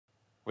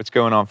What's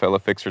going on, fellow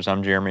fixers?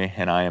 I'm Jeremy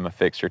and I am a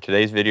fixer.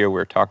 Today's video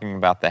we're talking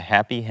about the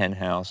Happy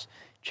Henhouse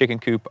chicken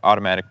coop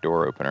automatic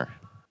door opener.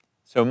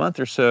 So a month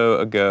or so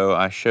ago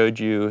I showed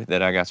you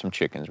that I got some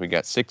chickens. We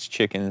got 6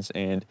 chickens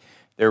and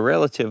they're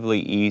relatively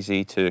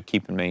easy to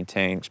keep and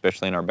maintain,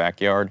 especially in our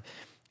backyard.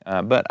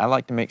 But I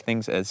like to make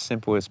things as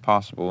simple as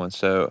possible, and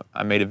so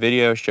I made a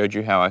video, showed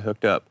you how I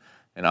hooked up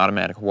an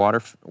automatic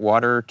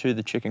water to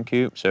the chicken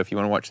coop. So if you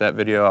want to watch that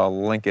video,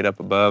 I'll link it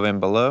up above and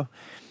below.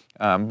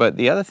 But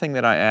the other thing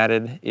that I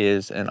added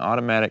is an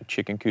automatic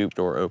chicken coop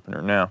door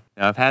opener. Now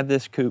I've had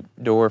this coop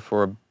door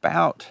for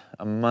about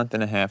a month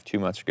and a half, 2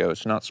 months ago.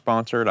 It's not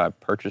sponsored. I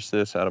purchased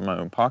this out of my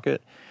own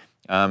pocket.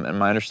 And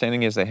my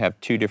understanding is they have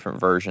 2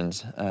 different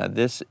versions.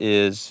 This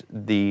is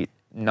the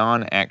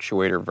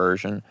non-actuator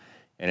version,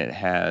 and it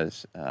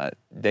has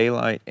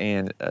daylight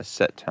and a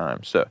set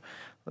time. So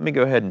let me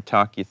go ahead and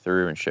talk you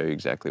through and show you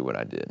exactly what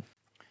I did.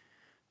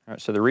 All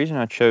right, so the reason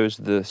I chose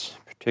this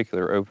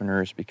particular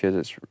opener is because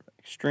it's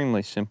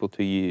extremely simple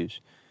to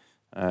use.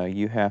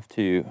 You have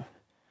to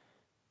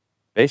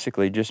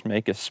basically just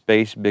make a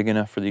space big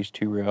enough for these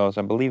 2 rails.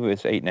 I believe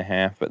it's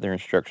 8.5, but their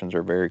instructions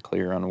are very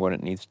clear on what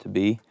it needs to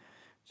be.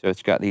 So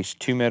it's got these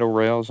 2 metal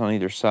rails on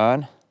either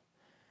side.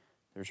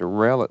 There's a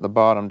rail at the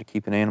bottom to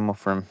keep an animal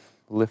from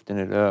lifting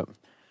it up.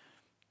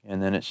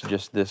 And then it's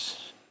just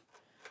this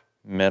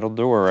metal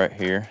door right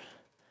here.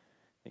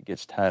 It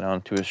gets tied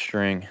onto a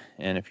string.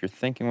 And if you're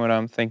thinking what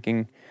I'm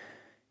thinking,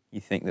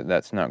 you think that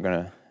that's not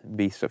going to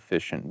be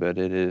sufficient, but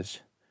it is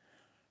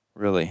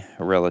really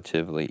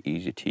relatively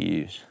easy to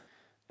use.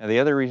 Now the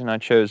other reason I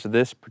chose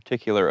this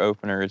particular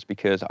opener is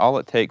because all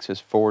it takes is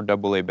 4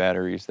 AA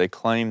batteries. They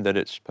claim that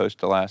it's supposed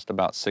to last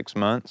about 6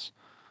 months.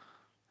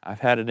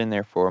 I've had it in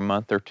there for a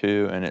month or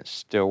 2 and it's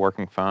still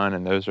working fine,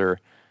 and those are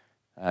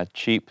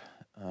cheap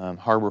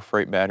Harbor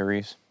Freight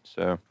batteries,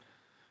 so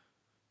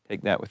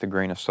take that with a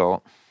grain of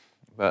salt.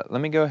 But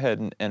let me go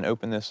ahead and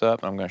open this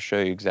up, and I'm going to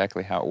show you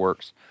exactly how it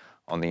works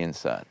on the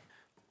inside.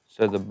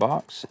 So the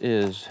box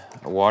is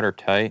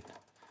watertight,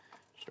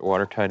 just a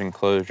watertight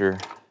enclosure.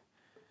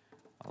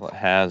 All it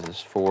has is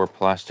 4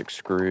 plastic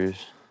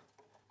screws.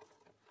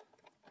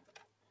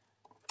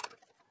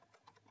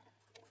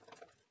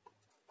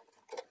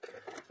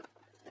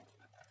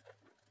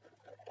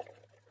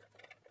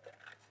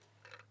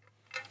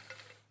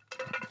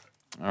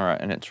 All right,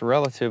 and it's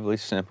relatively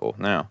simple.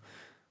 Now,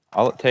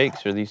 all it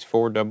takes are these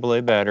 4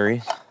 AA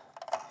batteries.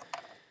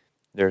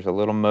 There's a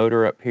little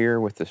motor up here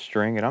with the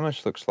string. It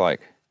almost looks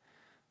like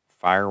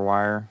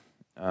firewire.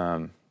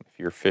 If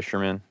you're a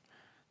fisherman,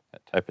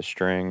 that type of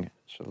string.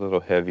 It's a little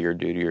heavier,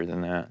 dutier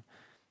than that.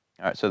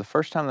 All right, so the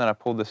first time that I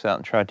pulled this out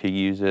and tried to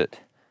use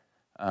it,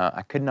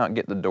 I could not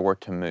get the door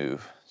to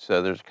move.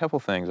 So there's a couple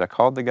things. I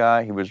called the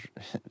guy. He was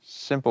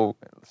simple.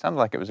 It sounded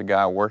like it was a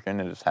guy working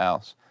at his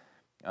house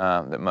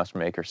that must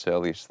make or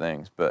sell these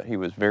things, but he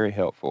was very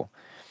helpful.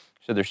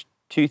 So there's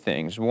 2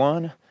 things.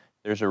 One,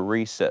 there's a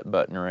reset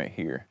button right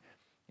here.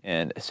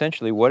 And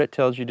essentially what it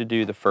tells you to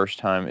do the first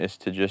time is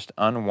to just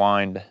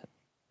unwind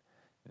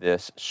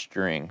this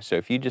string. So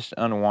if you just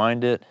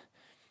unwind it,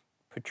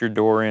 put your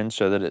door in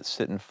so that it's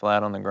sitting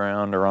flat on the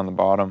ground or on the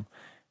bottom,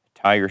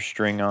 tie your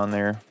string on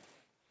there,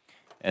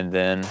 and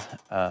then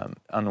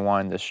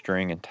unwind the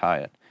string and tie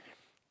it.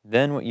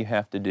 Then what you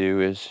have to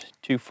do is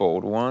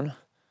twofold. One,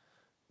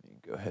 let me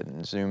go ahead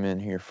and zoom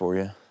in here for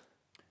you.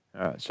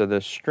 All right, so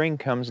the string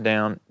comes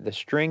down. The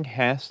string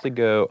has to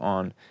go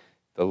on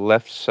the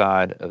left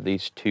side of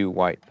these 2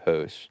 white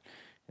posts.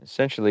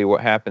 Essentially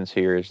what happens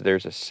here is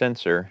there's a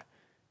sensor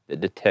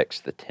that detects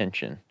the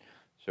tension.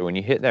 So when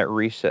you hit that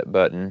reset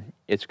button,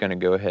 it's going to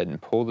go ahead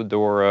and pull the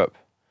door up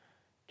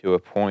to a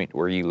point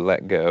where you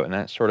let go, and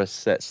that sort of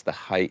sets the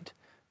height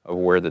of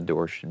where the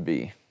door should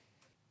be.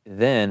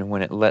 Then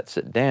when it lets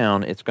it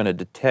down, it's going to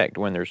detect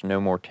when there's no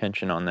more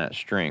tension on that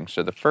string.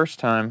 So the first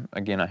time,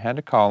 again, I had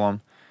to call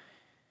him,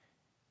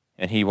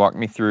 and he walked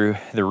me through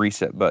the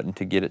reset button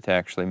to get it to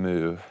actually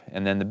move.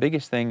 And then the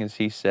biggest thing is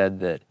he said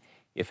that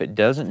if it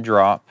doesn't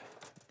drop,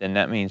 then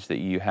that means that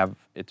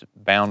it's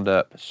bound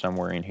up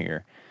somewhere in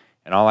here.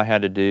 And all I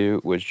had to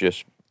do was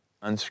just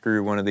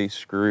unscrew one of these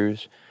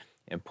screws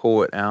and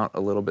pull it out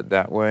a little bit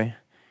that way.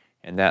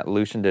 And that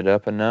loosened it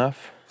up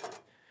enough.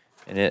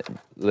 And it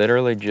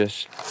literally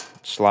just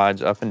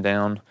slides up and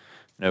down,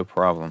 no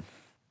problem.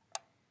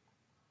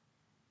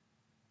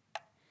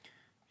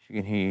 As you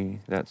can hear,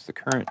 that's the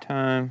current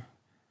time.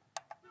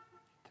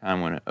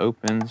 Time when it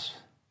opens,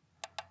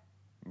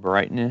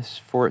 brightness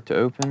for it to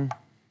open,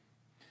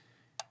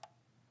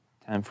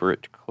 time for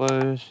it to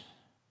close,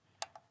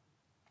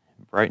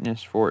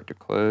 brightness for it to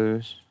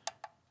close,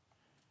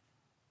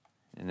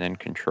 and then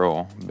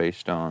control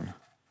based on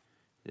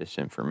this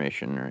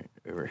information right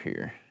over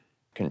here.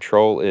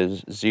 Control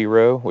is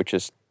 0, which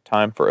is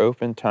time for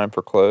open, time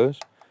for close.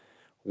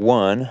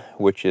 1,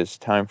 which is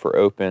time for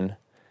open,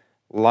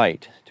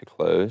 light to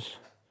close.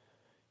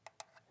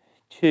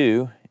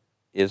 2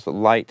 is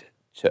light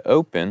to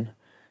open,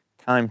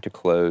 time to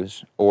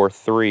close, or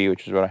 3,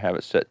 which is what I have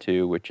it set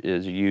to, which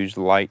is use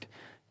light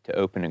to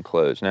open and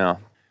close. Now,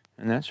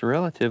 and that's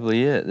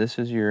relatively it. This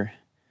is your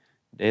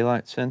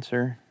daylight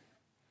sensor.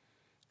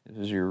 This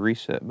is your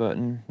reset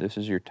button. This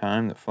is your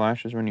time that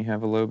flashes when you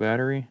have a low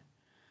battery.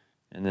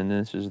 And then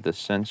this is the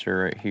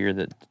sensor right here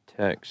that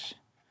detects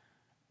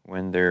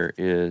when there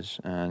is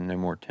no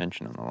more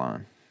tension on the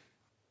line.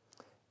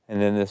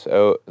 And then this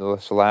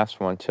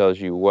last one tells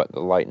you what the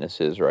lightness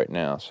is right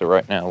now. So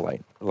right now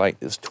light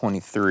is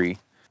 23.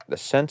 The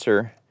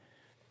sensor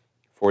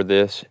for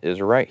this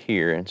is right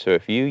here, and so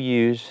if you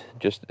use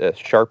just a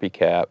Sharpie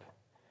cap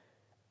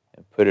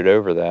and put it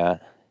over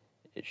that,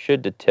 it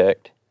should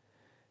detect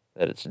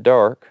that it's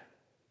dark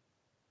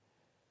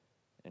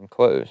and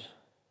close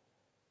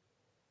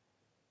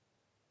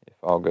if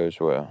all goes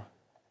well.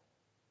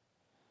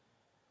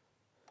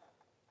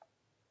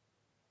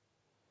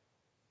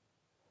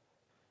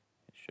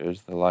 It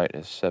shows the light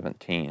is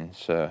 17,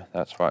 so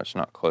that's why it's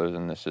not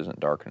closing. This isn't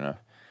dark enough.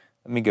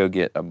 Let me go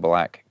get a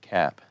black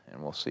cap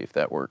and we'll see if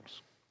that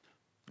works.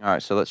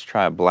 Alright, so let's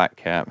try a black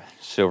cap.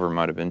 Silver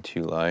might have been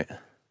too light.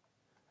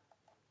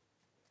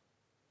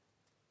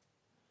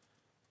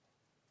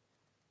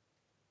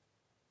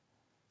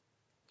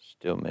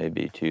 Still may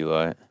be too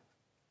light.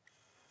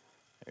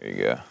 There you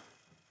go.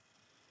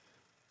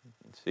 You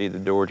can see the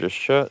door just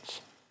shuts.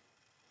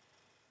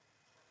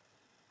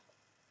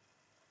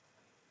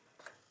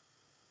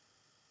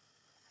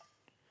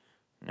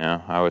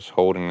 Now, I was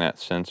holding that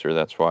sensor,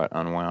 that's why it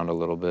unwound a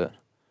little bit.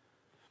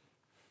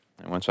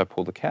 And once I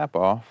pull the cap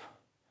off,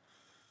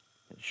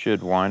 it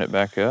should wind it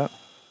back up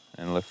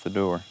and lift the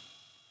door.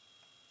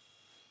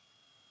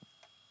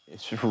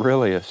 It's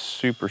really a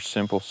super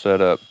simple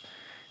setup.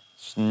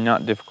 It's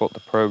not difficult to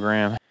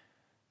program.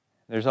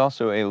 There's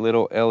also a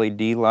little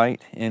LED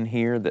light in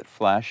here that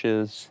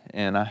flashes,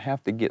 and I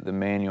have to get the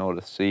manual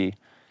to see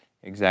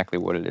exactly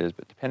what it is,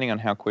 but depending on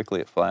how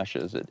quickly it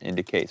flashes, it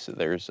indicates that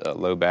there's a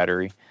low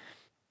battery.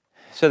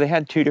 So they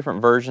had two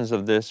different versions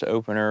of this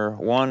opener.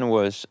 One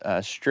was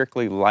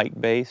strictly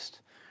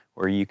light-based,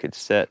 where you could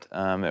set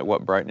at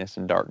what brightness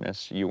and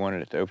darkness you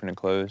wanted it to open and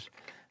close.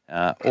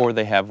 Or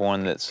they have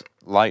one that's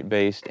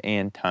light-based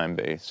and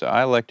time-based. So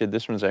I elected,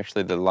 this one's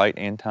actually the light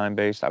and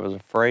time-based. I was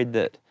afraid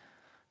that,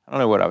 I don't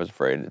know what I was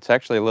afraid. It's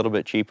actually a little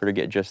bit cheaper to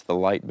get just the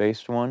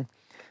light-based one.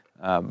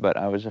 But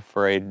I was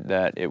afraid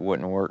that it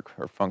wouldn't work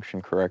or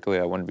function correctly.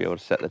 I wouldn't be able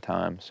to set the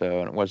time.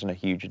 So it wasn't a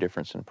huge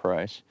difference in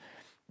price.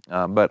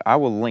 But I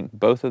will link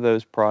both of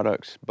those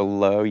products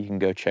below. You can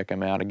go check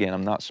them out. Again,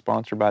 I'm not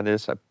sponsored by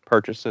this. I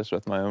purchased this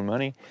with my own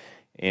money,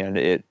 and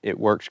it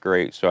works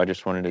great, so I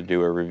just wanted to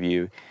do a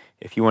review.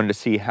 If you wanted to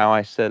see how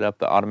I set up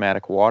the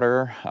automatic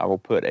water, I will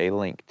put a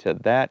link to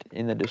that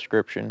in the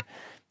description,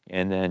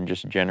 and then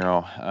just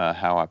general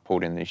how I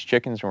pulled in these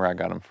chickens and where I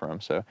got them from.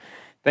 So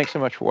thanks so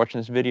much for watching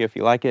this video. If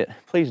you like it,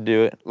 please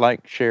do it.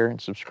 Like, share, and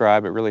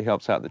subscribe. It really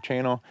helps out the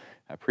channel.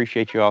 I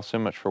appreciate you all so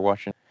much for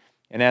watching.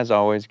 And as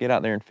always, get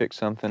out there and fix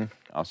something.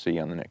 I'll see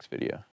you on the next video.